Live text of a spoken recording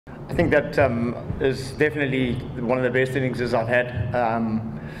I think that is definitely one of the best innings I've had.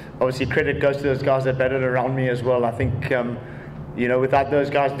 Obviously, credit goes to those guys that batted around me as well. I think, you know, without those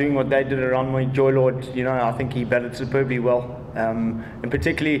guys doing what they did around me, Joylord, you know, I think he batted superbly well. And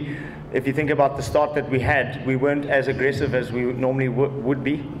particularly, if you think about the start that we had, we weren't as aggressive as we normally would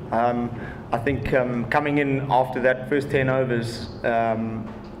be. I think coming in after that first 10 overs,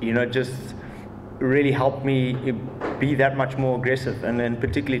 you know, just really helped me be that much more aggressive, and then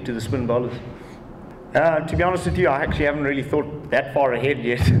particularly to the spin bowlers. To be honest with you, I actually haven't really thought that far ahead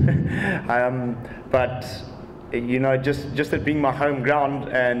yet. But you know, just it being my home ground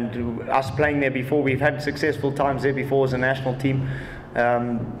and us playing there before, we've had successful times there before as a national team.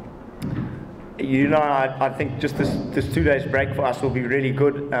 You know, I think just this 2 days break for us will be really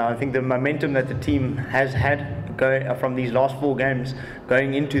good. I think the momentum that the team has had from these last 4 games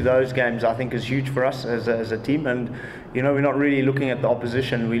going into those games, I think is huge for us as a team. And you know, we're not really looking at the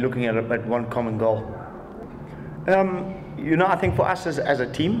opposition, we're looking at one common goal. You know, I think for us as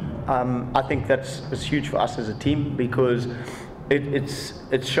a team, I think it's huge for us as a team, because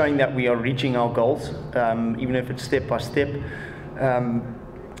it's showing that we are reaching our goals, even if it's step by step.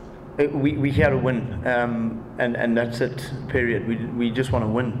 We're here to win, and that's it, period. We just want to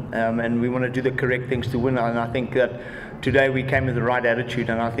win, and we want to do the correct things to win. And I think that today we came with the right attitude,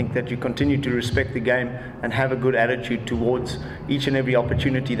 and I think that you continue to respect the game and have a good attitude towards each and every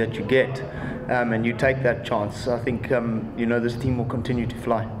opportunity that you get, and you take that chance. I think you know, this team will continue to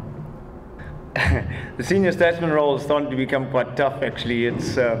fly. The senior statesman role is starting to become quite tough, actually. It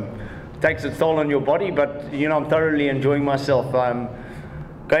takes its toll on your body, but you know, I'm thoroughly enjoying myself.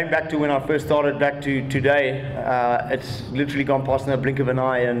 Going back to when I first started, back to today, it's literally gone past in a blink of an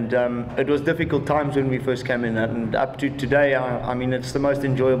eye, and it was difficult times when we first came in, and up to today, I mean, it's the most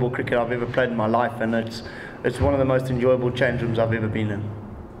enjoyable cricket I've ever played in my life, and it's one of the most enjoyable change rooms I've ever been in.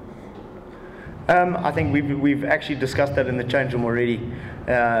 I think we've actually discussed that in the change room already.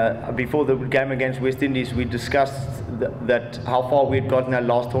 Before the game against West Indies, we discussed that how far we had gotten that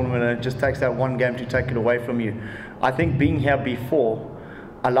last tournament, and it just takes that one game to take it away from you. I think being here before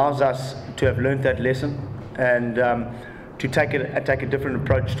allows us to have learned that lesson, and to take a different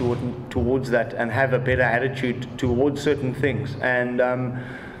approach towards that, and have a better attitude towards certain things. And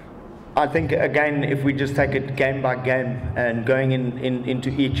I think, again, if we just take it game by game and going into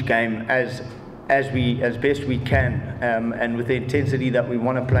each game as best we can, and with the intensity that we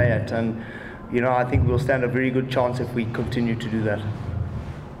want to play at, and you know, I think we'll stand a very good chance if we continue to do that.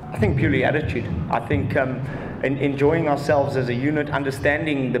 I think purely attitude. I think enjoying ourselves as a unit,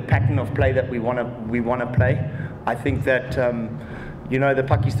 understanding the pattern of play that we want to play. I think that you know, the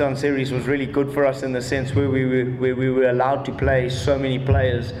Pakistan series was really good for us in the sense where we were allowed to play so many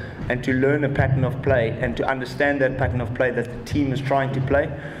players, and to learn a pattern of play, and to understand that pattern of play that the team is trying to play.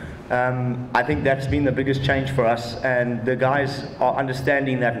 I think that's been the biggest change for us, and the guys are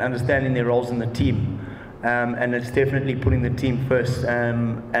understanding that and understanding their roles in the team. And it's definitely putting the team first,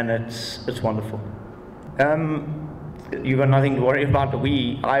 and it's wonderful. You've got nothing to worry about.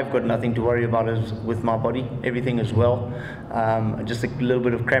 I've got nothing to worry about with my body. Everything is well. Just a little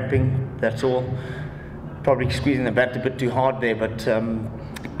bit of cramping, that's all. Probably squeezing the bat a bit too hard there, but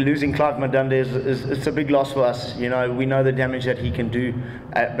losing Clive Madunda is a big loss for us. You know, we know the damage that he can do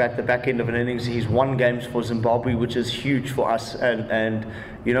at the back end of an innings. He's won games for Zimbabwe, which is huge for us, and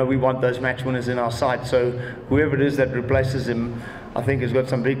you know, we want those match winners in our side. So whoever it is that replaces him, I think has got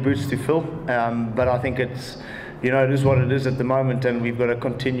some big boots to fill. But I think it's, you know, it is what it is at the moment, and we've got to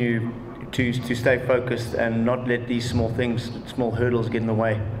continue to stay focused and not let these small hurdles get in the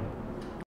way.